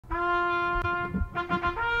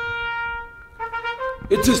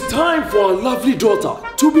It is time for our lovely daughter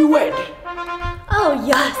to be wed. Oh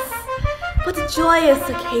yes, what a joyous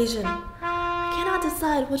occasion. I cannot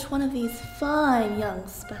decide which one of these fine young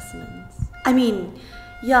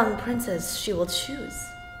young princes she will choose.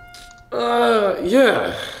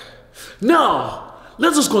 Yeah. Now,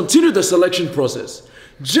 let us continue the selection process.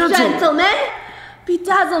 Gentlemen,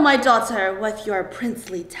 bedazzle my daughter with your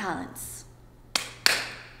princely talents.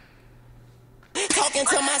 Talking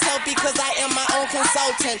to myself because I am my own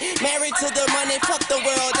consultant. Married to the money, fuck the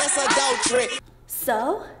world, that's adultery.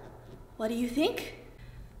 So, what do you think?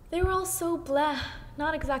 They were all so blah.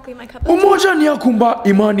 Not exactly my cup of tea. Umoja Nyakumba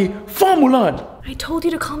Imani Famulan. I told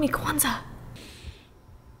you to call me Kwanzaa.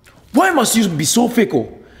 Why must you be so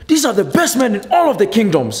fickle? These are the best men in all of the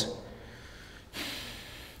kingdoms.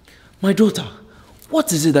 My daughter,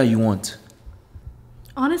 what is it that you want?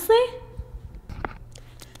 Honestly,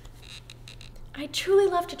 I truly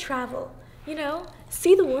love to travel. You know,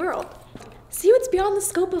 see the world. See what's beyond the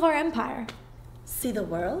scope of our empire. See the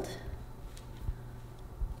world?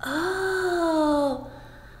 Oh,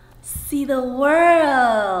 see the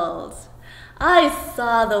world. I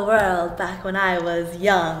saw the world back when I was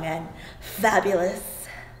young and fabulous.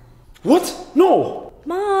 What? No!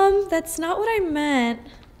 Mom, that's not what I meant.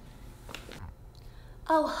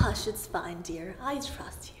 Oh, hush, it's fine, dear. I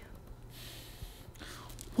trust you.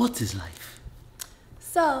 What is life?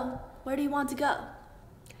 So, where do you want to go?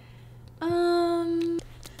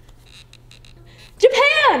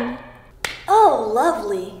 Japan! Oh,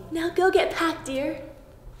 lovely. Now go get packed, dear.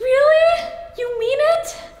 Really? You mean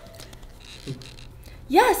it?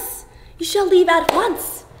 Yes, you shall leave at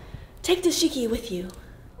once. Take Dashiki with you.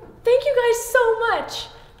 Thank you guys so much.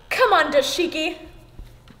 Come on, Dashiki.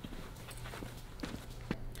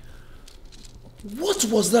 What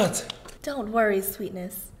was that? Don't worry,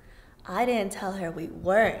 sweetness. I didn't tell her we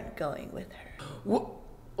weren't going with her. What?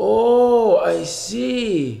 Oh, I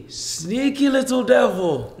see. Sneaky little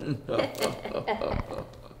devil. Oh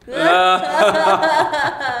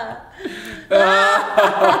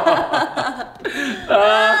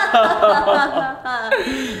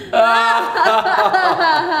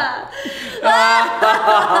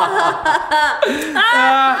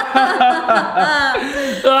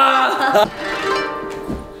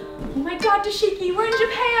my god, Dashiki, we're in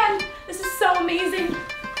Japan! This is so amazing!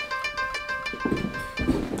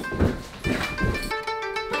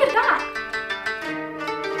 Look at that!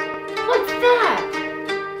 What's that?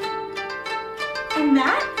 And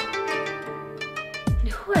that? And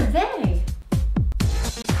who are they?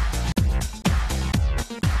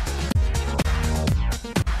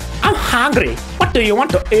 I'm hungry. What do you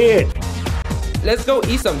want to eat? Let's go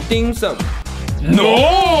eat some dim sum.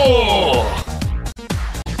 No!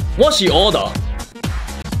 What's he order?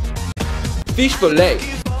 Fish fillet.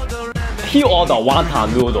 He order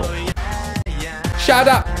wonton noodle. Shut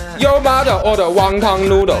up! Your mother ordered wonton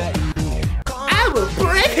noodle. I will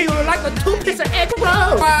break you like a two-piece egg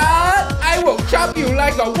roll. What? I will chop you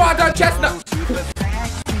like a water chestnut.